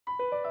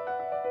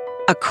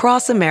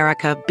Across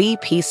America,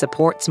 BP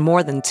supports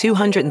more than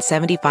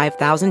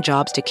 275,000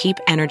 jobs to keep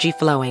energy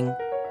flowing.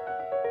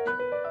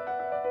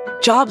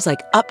 Jobs like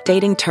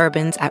updating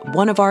turbines at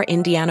one of our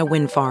Indiana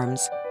wind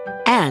farms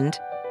and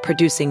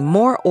producing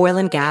more oil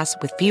and gas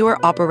with fewer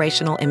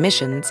operational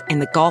emissions in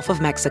the Gulf of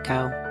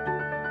Mexico.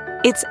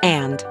 It's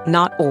and,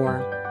 not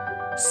or.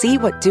 See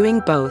what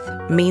doing both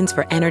means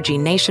for energy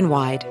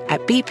nationwide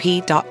at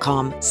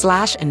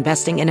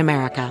bp.com/investing in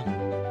America.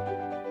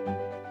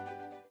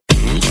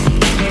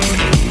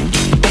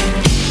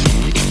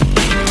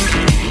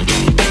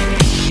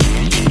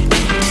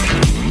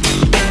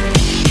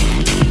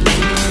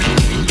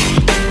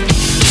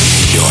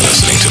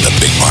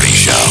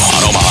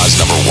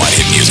 #1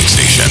 hit music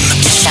station.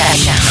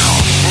 Channel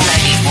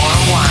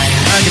 94.1.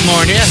 Good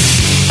morning.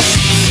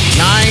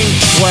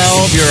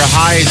 9:12. Your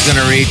high is going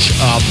to reach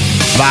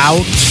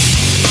about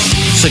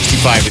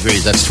 65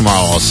 degrees. That's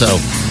tomorrow also.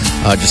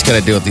 Just got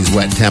to deal with these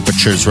wet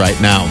temperatures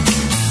right now.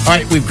 All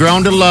right, we've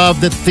grown to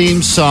love the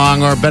theme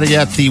song, or better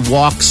yet, the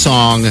walk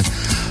song.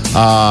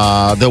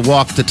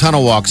 The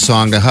Tunnel Walk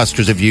song the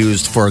Huskers have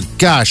used for,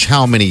 gosh,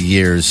 how many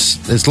years?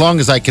 As long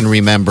as I can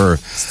remember.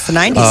 It's the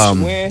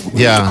 90s.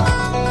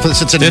 Yeah.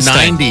 Since the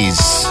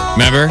 90s.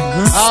 Remember?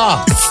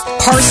 Oh.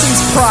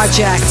 Parsons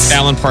Project.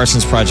 Alan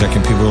Parsons Project,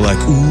 and people were like,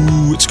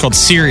 ooh, it's called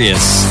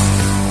Sirius.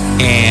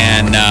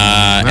 And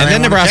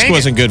then Nebraska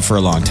wasn't good for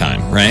a long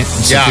time, right?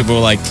 So people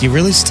were like, do you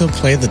really still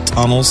play the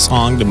Tunnel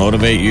song to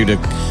motivate you to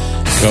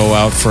go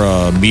out for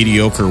a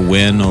mediocre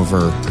win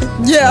over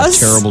a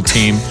terrible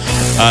team?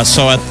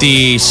 So at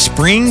the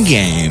spring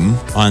game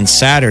on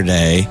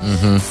Saturday,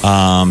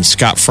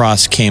 Scott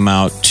Frost came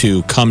out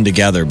to Come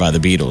Together by the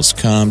Beatles.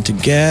 Come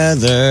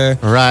Together.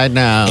 Right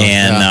now.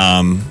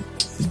 And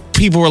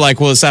people were like,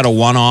 well, is that a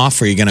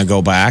one-off? Or are you going to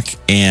go back?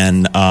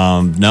 And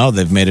no,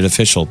 they've made it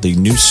official. The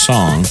new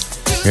song.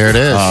 Here it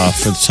is.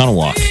 For the Tunnel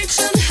Walk.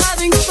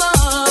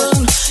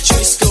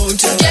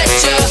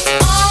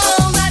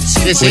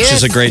 Which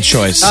is a great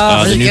choice.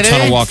 The new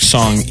Tunnel Walk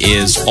song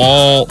is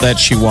All That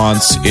She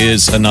Wants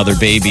Is Another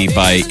Baby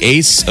by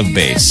Ace of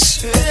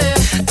Base.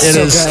 It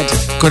is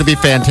going to be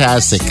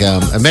fantastic.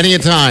 Many a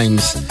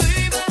times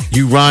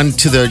you run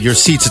to your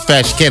seats as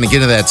fast as you can to get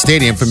into that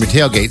stadium from your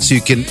tailgate so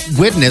you can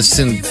witness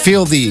and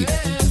feel the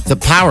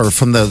power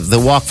from the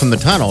walk from the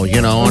tunnel,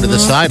 onto the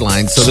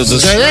sideline. So this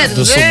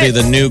will be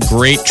the new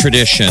great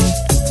tradition.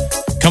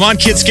 Come on,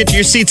 kids, get to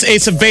your seats.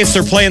 Ace of Base,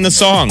 they're playing the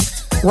song.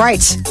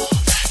 Right.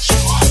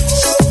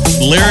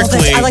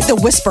 Lyrically, I like the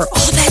whisper.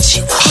 All that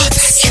she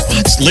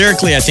wants.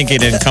 Lyrically, I think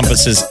it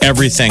encompasses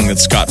everything that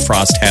Scott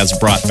Frost has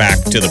brought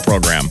back to the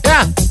program.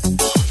 Yeah.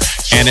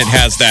 And it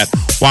has that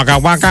waka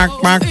waka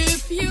waka.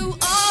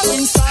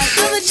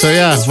 So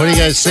what do you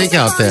guys think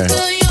out there?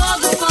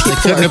 They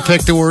couldn't have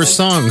picked a worse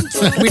song.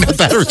 I mean, a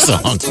better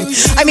song.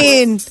 I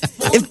mean,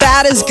 if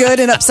bad is good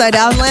in Upside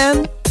Down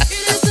Land,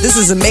 this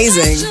is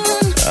amazing.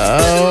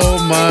 Oh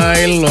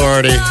my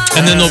lordy!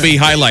 And then there'll be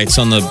highlights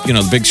on the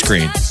big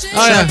screen.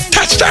 Oh yeah!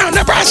 Touchdown,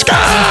 Nebraska!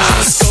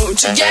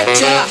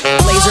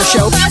 Laser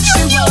show.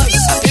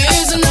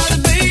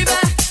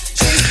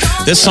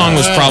 This song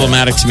was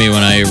problematic to me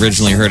when I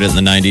originally heard it in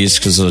the 90s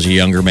because I was a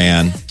younger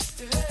man,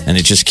 and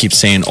it just keeps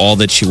saying all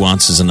that she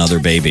wants is another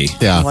baby.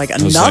 Yeah, like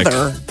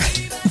another.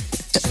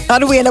 How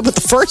do we end up with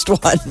the first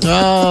one?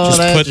 Oh,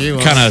 just put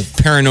kind of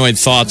paranoid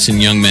thoughts in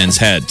young men's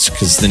heads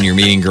because then you're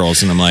meeting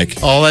girls and I'm like,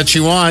 all that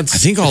she wants. I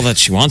think all that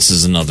she wants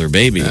is another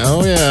baby.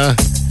 Oh, yeah.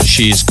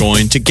 She's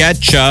going to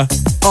get ya.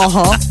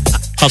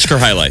 Husker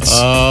highlights.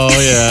 Oh,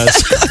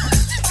 yes.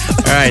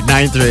 All right,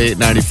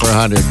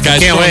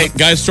 938-9400.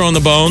 Guys throwing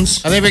the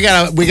bones. I think we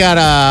got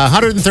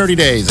 130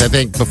 days, I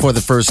think, before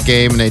the first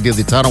game, and they do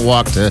the tunnel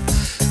walk to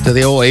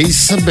the old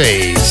Ace of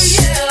Base.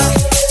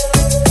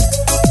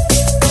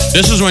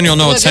 This is when you'll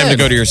know it's time to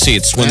go to your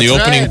seats. When the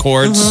opening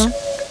chords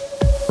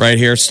right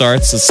here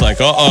starts, it's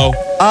like, uh-oh.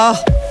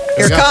 Oh,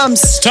 here it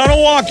comes.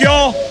 Tunnel Walk,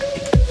 y'all.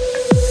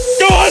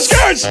 Go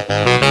Huskers! All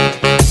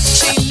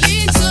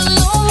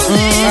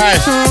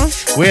right.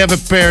 We have a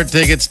pair of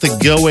tickets to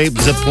Go Ape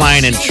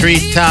Zipline and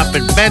Treetop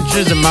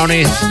Adventures at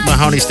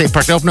Mahoney State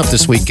Park. They open up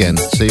this weekend,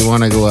 so you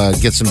want to go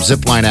get some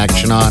zipline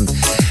action on.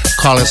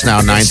 Call us now,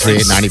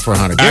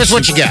 938-9400. Here's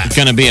what you got. It's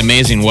going to be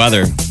amazing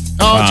weather.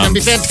 Oh, it's going to be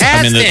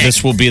fantastic. I mean,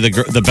 this will be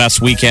the best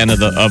weekend of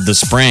the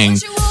spring.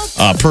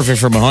 Perfect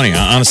for Mahoney.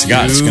 Honest to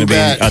God, it's going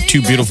to be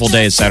 2 beautiful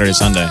days, Saturday,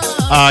 Sunday.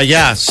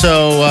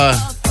 So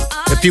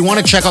if you want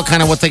to check out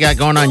kind of what they got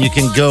going on, you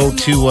can go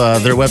to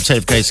their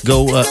website, guys.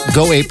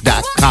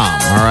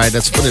 Goape.com. All right,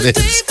 that's what it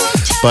is.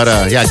 But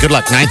good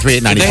luck.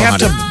 938-9400. They have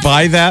to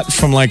buy that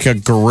from like a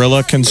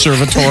guerrilla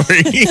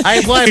conservatory.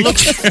 I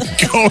looked.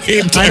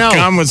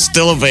 Goape.com was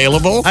still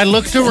available. I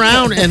looked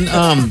around, and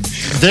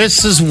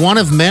this is one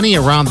of many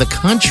around the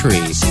country.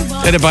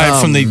 They had to buy it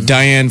from the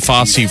Diane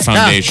Fossey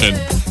Foundation.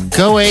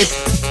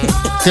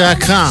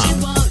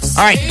 Goape.com.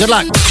 All right, good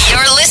luck.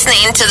 You're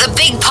listening to the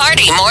Big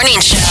Party Morning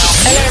Show.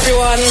 Hello,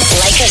 everyone.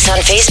 Like us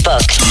on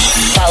Facebook.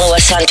 Follow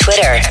us on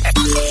Twitter.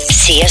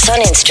 See us on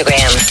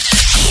Instagram.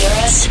 Hear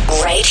us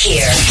right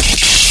here.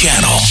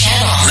 Channel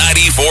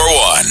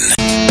 94.1.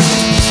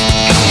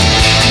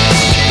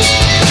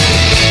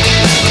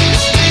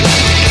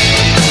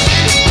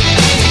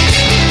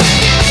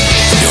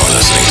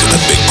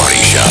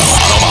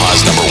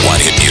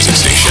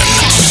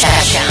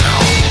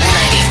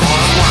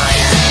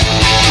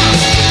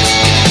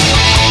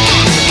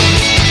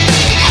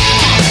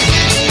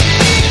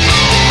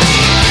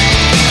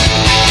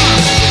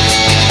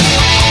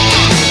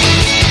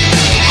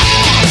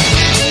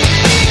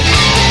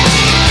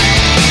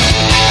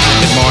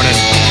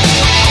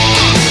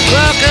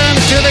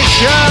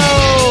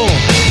 Show.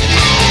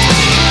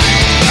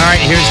 All right,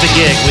 here's the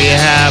gig. We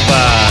have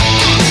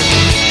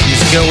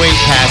these Go 8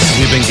 passes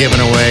we've been giving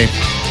away.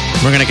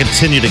 We're going to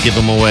continue to give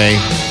them away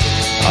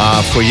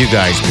for you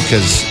guys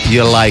because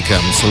you like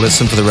them. So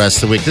listen for the rest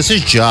of the week. This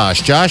is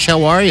Josh. Josh,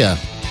 how are you?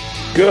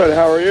 Good.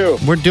 How are you?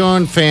 We're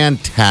doing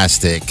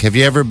fantastic. Have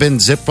you ever been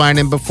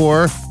ziplining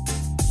before?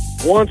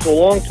 Once, a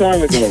long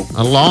time ago.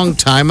 A long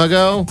time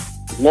ago?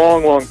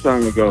 Long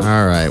time ago.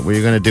 All right. Well,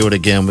 you're going to do it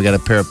again. We got a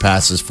pair of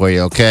passes for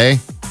you, okay?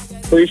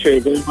 Appreciate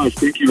it very much.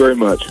 Thank you very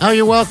much. Oh,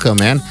 you're welcome,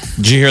 man.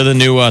 Did you hear the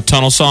new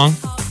Tunnel song?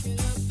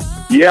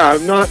 Yeah,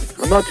 I'm not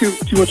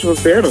too much of a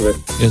fan of it.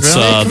 It's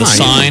Really? The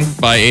Sign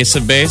by Ace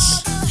of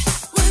Base.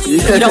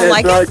 Yeah, You don't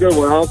like it's not it? a good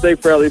one. I don't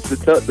think for at least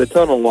the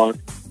tunnel long.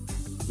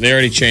 They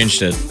already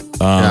changed it.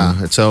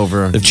 Yeah, it's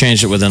over. They've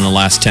changed it within the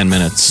last 10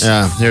 minutes.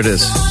 Yeah, here it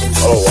is.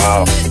 Oh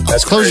wow,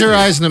 that's Close crazy. your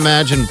eyes and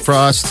imagine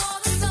Frost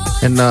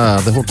and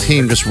the whole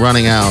team just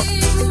running out.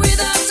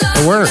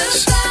 It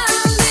works.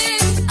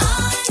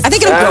 I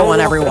think it'll grow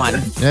on everyone.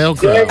 It'll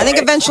grow. I think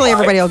eventually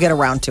everybody will get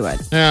around to it.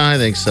 Yeah, I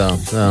think so.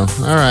 So,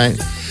 all right.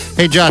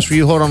 Hey, Josh, will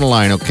you hold on the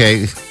line,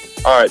 okay?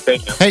 All right,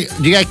 thank you. Hey,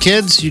 do you got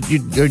kids?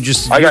 You're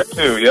just. I got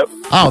 2. Yep.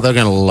 Oh, they're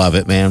gonna love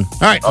it, man. All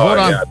right, hold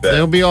on. yeah, I bet.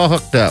 They'll be all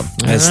hooked up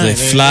As All they right,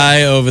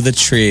 fly over the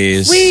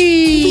trees.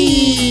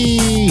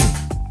 Whee!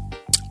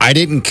 I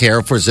didn't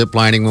care for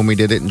ziplining when we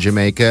did it in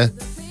Jamaica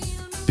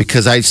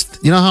because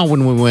you know how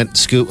when we went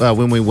the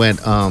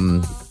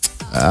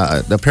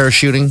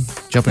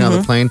parachuting, jumping out of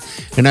the plane,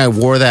 and I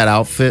wore that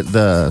outfit,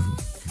 the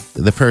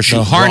parachute.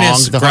 The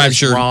harness wrong,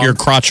 grabs wrong. your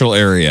crotchal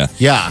area.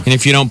 Yeah. And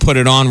if you don't put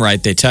it on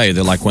right, they tell you,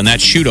 they're like, when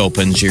that chute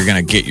opens, you're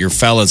going to get your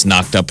fellas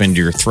knocked up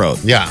into your throat.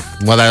 Yeah,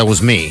 well, that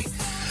was me.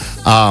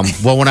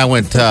 Well, when I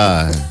went to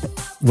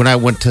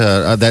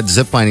that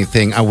ziplining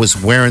thing, I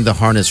was wearing the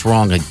harness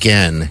wrong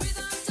again.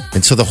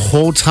 And so the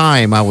whole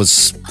time I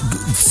was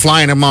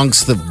flying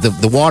amongst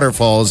the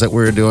waterfalls that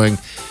we were doing,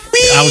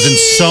 I was in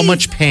so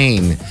much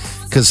pain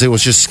because it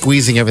was just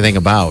squeezing everything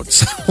about.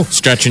 So,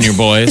 Stretching your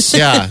boys.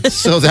 yeah,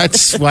 so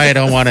that's why I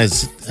don't want to.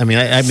 I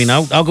mean,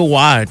 I'll go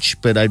watch,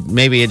 but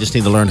maybe I just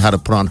need to learn how to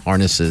put on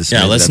harnesses. Yeah,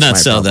 Maybe let's that's not my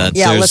sell problem. that.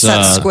 Yeah, let's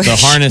not squish. The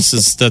harness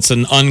that's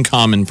an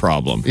uncommon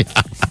problem.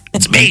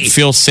 It's me.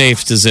 Feel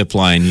safe to zip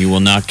line. You will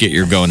not get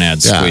your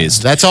gonads Yeah,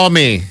 squeezed. that's all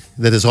me.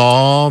 That is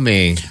all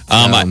me.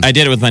 I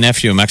did it with my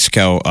nephew in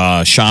Mexico.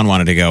 Sean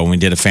wanted to go, and we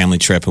did a family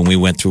trip, and we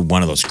went through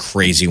one of those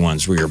crazy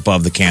ones where you're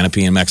above the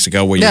canopy in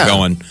Mexico, where you're Yeah.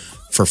 going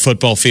for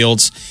football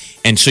fields,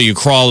 and so you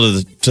crawl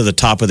to the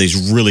top of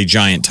these really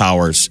giant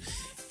towers,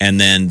 and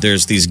then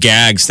there's these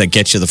gags that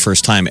get you the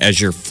first time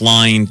as you're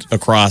flying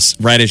across.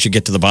 Right as you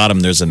get to the bottom,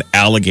 there's an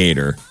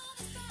alligator,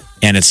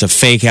 and it's a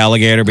fake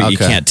alligator, but you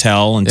Okay. can't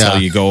tell until Yeah.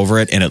 you go over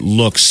it, and it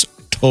looks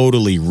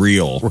totally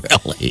real.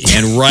 Really?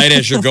 And right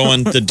as you're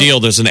going, they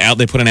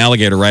put an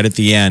alligator right at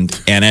the end.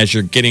 And as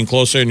you're getting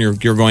closer and you're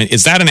going,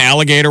 is that an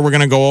alligator we're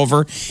going to go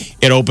over?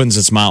 It opens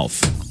its mouth.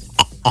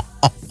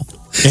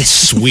 It's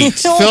sweet.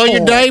 Fill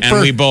your diaper.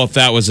 And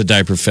that was a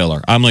diaper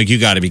filler. I'm like, you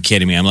got to be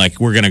kidding me. I'm like,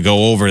 we're going to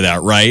go over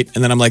that, right?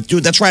 And then I'm like,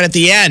 dude, that's right at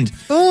the end.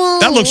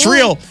 That looks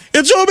real.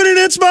 It's opening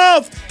its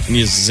mouth. And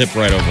you just zip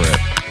right over it.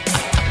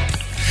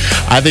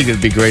 I think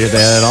it'd be great if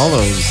they had all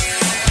those.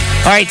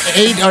 All right,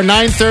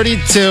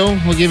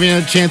 9:32. We'll give you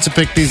a chance to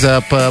pick these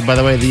up. By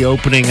the way, the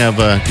opening of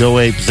Go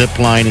Ape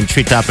Zipline and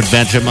Treetop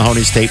Adventure at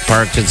Mahoney State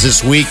Park is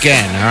this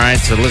weekend. All right,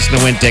 so listen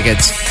to win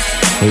tickets.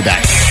 We'll be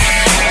back.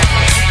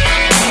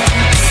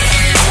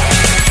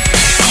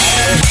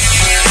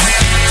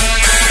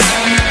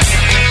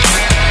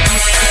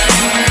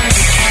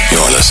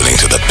 You're listening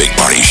to The Big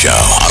Party Show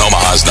on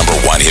Omaha's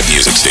 #1 hit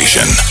music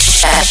station.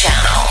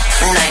 Channel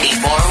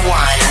 94.1.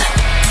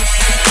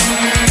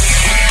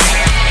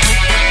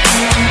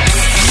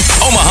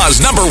 Omaha's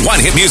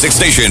 #1 hit music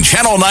station,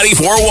 Channel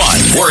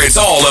 94.1, where it's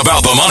all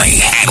about the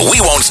money. And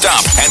we won't stop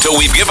until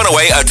we've given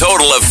away a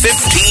total of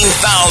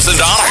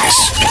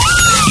 $15,000.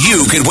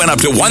 You could win up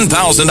to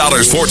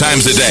 $1,000 4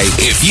 times a day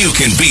if you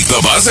can beat the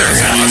buzzer.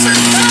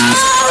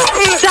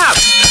 Stop.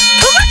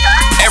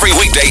 Every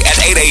weekday at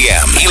 8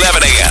 a.m.,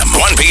 11 a.m.,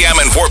 1 p.m.,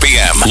 and 4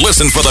 p.m.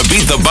 Listen for the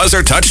Beat the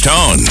Buzzer touch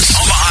tones.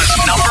 Omaha's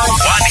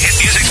 #1 hit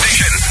music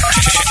station.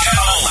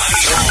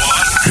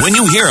 When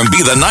you hear him,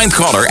 be the 9th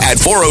caller at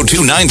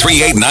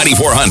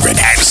 402-938-9400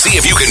 and see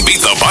if you can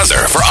beat the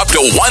buzzer for up to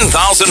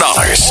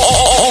 $1,000.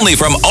 Only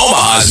from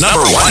Omaha's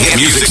 #1 hit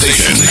music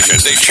station,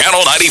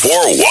 Channel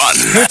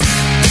 94.1.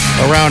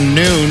 Around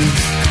noon,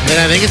 then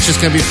I think it's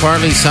just going to be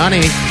partly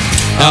sunny.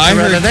 I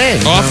heard today.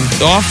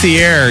 off the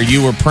air,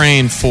 you were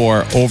praying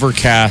for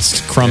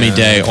overcast, crummy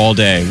day all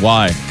day.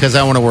 Why? Because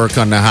I want to work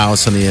on the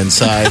house on the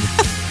inside.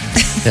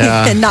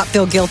 Yeah. And not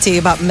feel guilty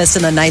about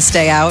missing a nice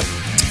day out.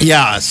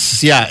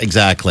 Yes. Yeah,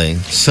 exactly.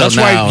 So That's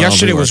now why I'll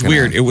yesterday be was working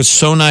weird. on it. It was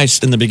so nice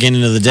in the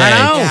beginning of the day.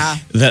 I know.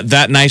 Yeah.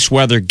 That nice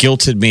weather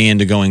guilted me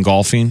into going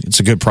golfing.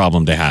 It's a good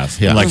problem to have.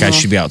 Yeah. Like I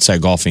should be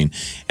outside golfing.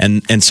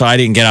 And so I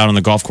didn't get out on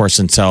the golf course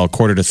until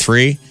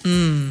 2:45.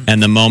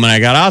 And the moment I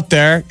got out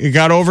there, it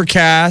got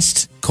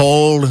overcast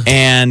Cold.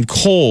 and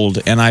cold.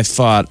 And I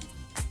thought,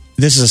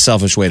 this is a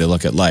selfish way to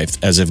look at life,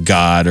 as if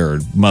God or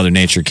Mother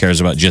Nature cares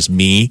about just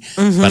me.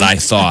 Mm-hmm. But I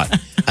thought,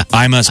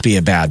 I must be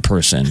a bad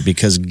person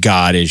because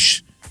God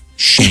is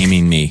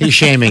shaming me. He's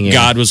shaming you.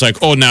 God was like,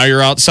 oh, now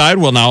you're outside?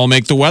 Well, now I'll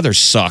make the weather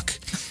suck.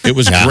 It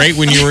was great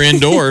when you were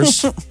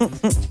indoors.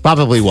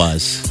 Probably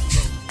was.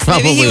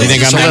 Probably Maybe he was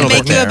think just I'm trying to a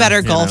make little you a bit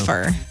better there, you know?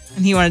 golfer.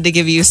 And he wanted to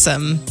give you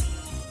some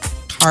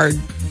hard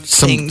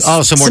things. Some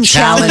more Some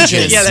challenges.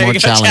 challenges. Yeah, there More you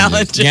go.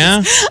 Challenges.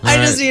 Yeah? I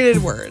just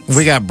needed words.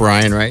 We got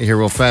Brian right here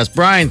real fast.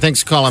 Brian,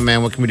 thanks for calling,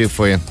 man. What can we do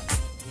for you?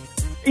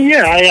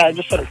 Yeah, I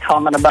just had a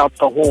comment about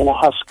the whole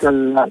Husker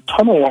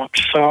Tunnel Walk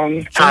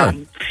song. Sure.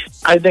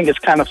 I think it's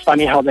kind of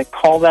funny how they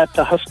call that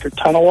the Husker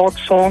Tunnel Walk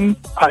song.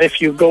 If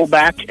you go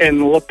back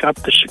and look up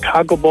the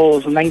Chicago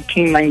Bulls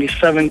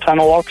 1997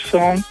 Tunnel Walk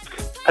song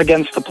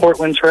against the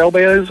Portland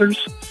Trailblazers,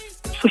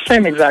 it's the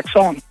same exact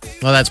song.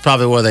 Well, that's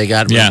probably where they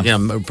got. Yeah. You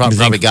know,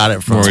 probably got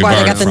it from. Where we Why they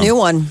borrowed got the from. new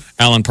one.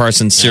 Alan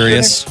Parsons,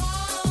 Sirius.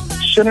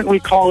 Shouldn't we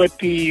call it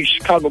the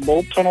Chicago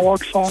Bulls Tunnel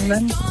Walk song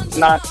then,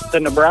 not the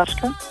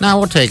Nebraska? No,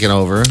 we'll take it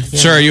over.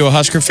 Sir, are you a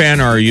Husker fan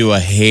or are you a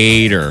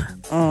hater?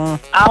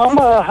 I'm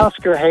a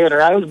Husker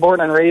hater. I was born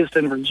and raised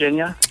in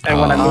Virginia,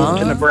 and when I moved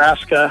to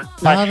Nebraska,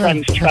 my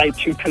friends tried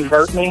to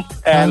convert me.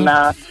 And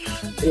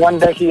one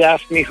day he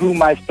asked me who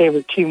my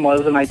favorite team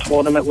was, and I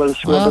told him it was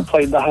whoever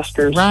played the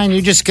Huskers. Ryan,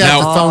 you just got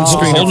the phone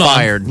screen hold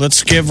fired. on.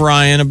 Let's give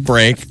Ryan a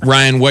break.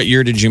 Ryan, what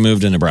year did you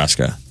move to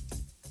Nebraska?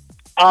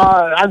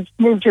 I've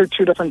moved here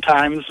 2 different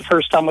times. The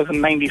first time was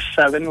in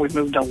 '97. We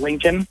moved to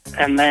Lincoln,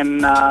 and then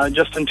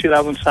just in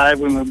 2005,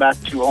 we moved back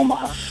to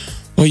Omaha.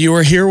 Well, you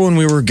were here when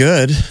we were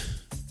good.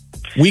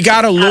 We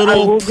got a I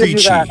little will give you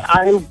preachy.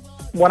 that.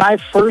 When I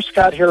first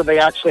got here, they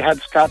actually had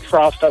Scott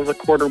Frost as a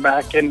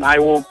quarterback, and I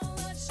will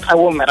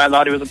admit I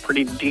thought he was a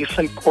pretty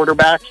decent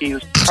quarterback. He's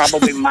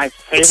probably my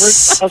favorite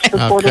Husker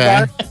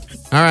quarterback.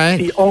 All right.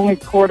 The only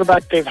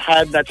quarterback they've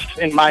had that's,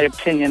 in my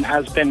opinion,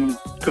 has been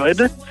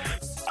good.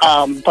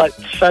 But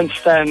since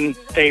then,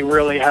 they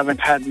really haven't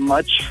had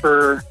much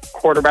for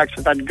quarterbacks.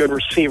 They've had good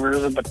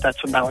receivers, but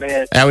that's about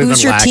it. Yeah, we've Who's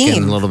been your lacking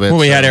team? a little bit. Well,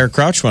 we so. had Eric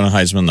Crouch win a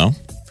Heisman, though.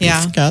 Yeah.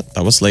 I forgot.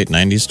 That was late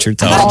 90s, I 2000s.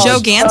 thought Joe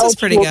Gans was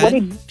pretty What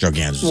good. did, Joe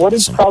Gans was what did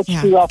awesome. Crouch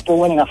Yeah. do after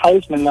winning a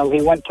Heisman, though?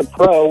 He went to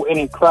pro, and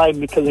he cried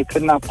because he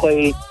could not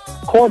play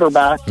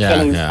quarterback, Yeah,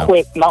 and he yeah.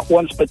 quit not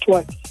once but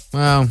twice.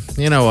 Well,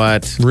 you know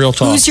what? Real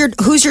talk.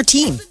 Who's your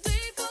team?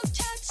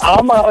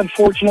 I'm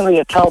unfortunately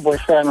a Cowboy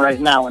fan right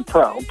now in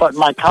pro, but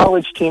my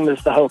college team is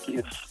the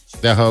Hokies.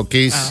 The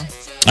Hokies.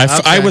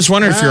 I was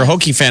wondering if you're a All right.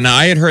 Hokie fan. Now,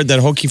 I had heard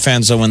that Hokie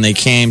fans, though, when they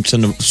came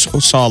to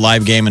saw a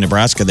live game in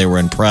Nebraska, they were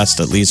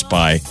impressed at least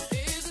by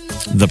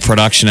the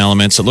production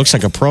elements. It looks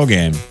like a pro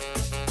game.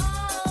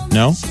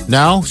 No?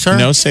 No, sir?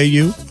 No, say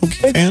you,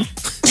 Hokie fan?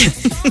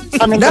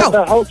 I mean, No.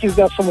 the Hokies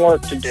got some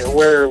work to do.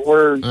 We're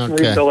Okay.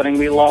 rebuilding.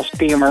 We lost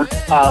Beamer.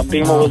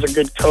 Beamer was a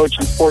good coach.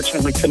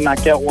 Unfortunately, could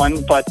not get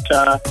one. But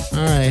All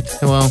right.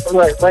 Well,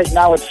 right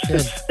now, it's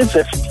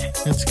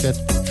iffy. that's good.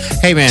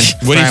 Hey, man. What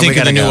do you Brian, think we of the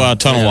gotta new go.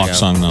 Tunnel We gotta Walk go.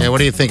 song, though? Yeah, what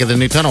do you think of the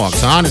new Tunnel Walk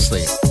song? Honestly,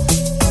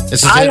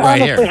 this is I it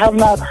right honestly here. have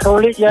not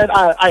heard it yet.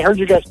 I heard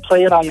you guys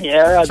play it on the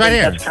air. I It's right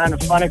think here. that's kind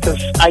of funny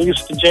because I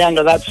used to jam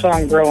to that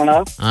song growing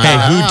up. Hey,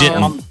 who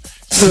didn't?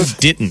 Who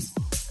didn't?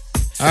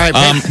 All right,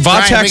 Brian,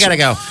 Brian, we gotta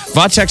go.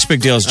 Vatek's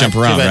big deal is jump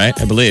around, too bad.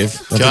 right? I believe.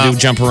 Don't they Jump. do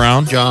jump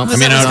around? Jump. I Was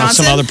mean, that I know some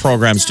Wisconsin? other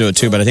programs do it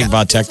too, but I think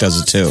Vatek does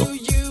it too.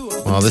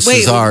 Well, this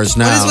Wait, is ours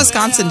now. what does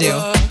Wisconsin do?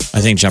 I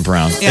think jump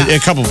around. Yeah. A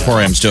couple of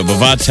programs do it, but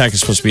Vatek is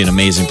supposed to be an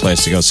amazing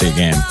place to go see a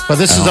game. But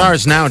this is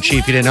ours now,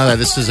 Chief. You didn't know that.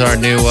 This is our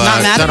new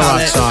Not mad Tunnel about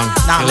Walk it. song.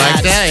 Not you mad.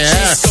 like that?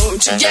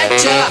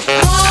 Yeah.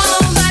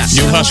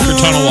 New Husker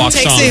Tunnel Walk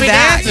Takes song. me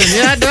back.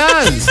 Yeah, it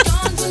does.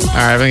 All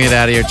right, bring it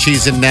out of here.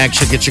 Cheese and neck.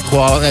 She'll get you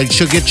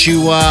She'll get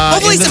you.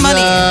 Hopefully into some money.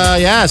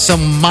 Yeah,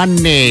 some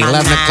money.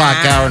 11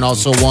 o'clock hour and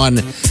also 1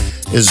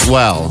 as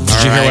well.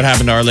 Did you hear what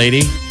happened to Our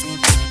Lady?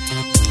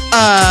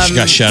 She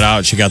got shut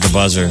out. She got the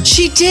buzzer.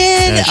 She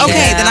did? Yeah, she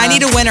Okay, did. then I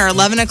need a winner.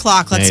 11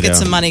 o'clock. Let's There you get go.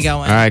 some money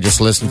going. All right, just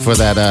listen for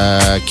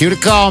that cue to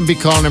call and be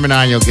call number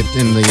 9. You'll get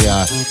in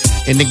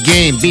the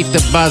game. Beat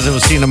the buzzer. We'll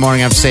see you in the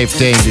morning. Have a safe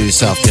day and do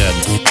yourself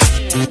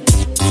good.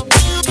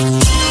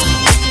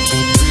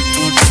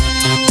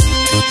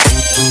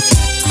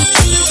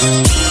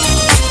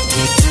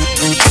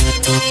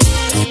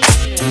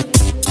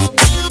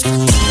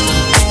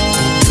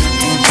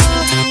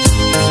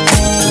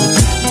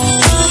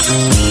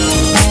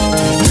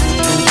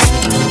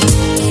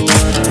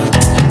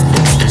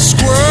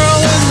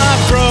 Squirrel in my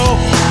fro,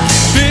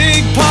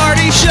 big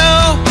party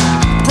show.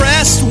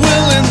 Breast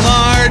will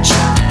enlarge,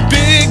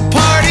 big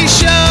party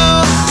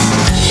show.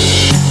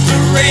 The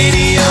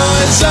radio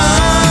is on.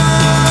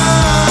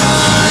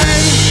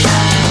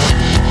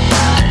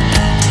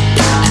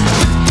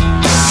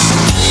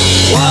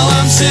 While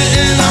I'm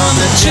sitting on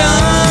the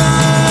john.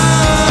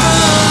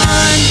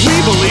 We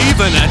believe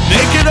in a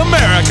naked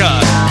America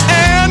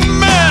and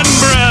man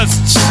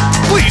breasts.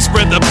 Please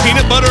spread the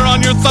peanut butter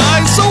on your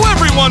thighs so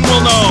everyone will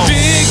know.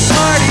 Big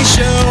party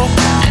show.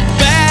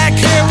 Back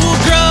hair will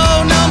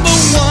grow. Number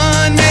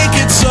 1, make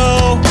it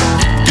so.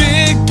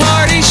 Big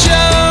party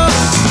show.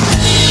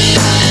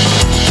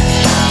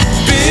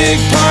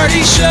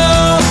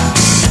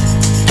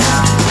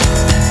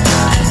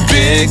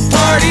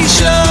 Party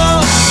Show.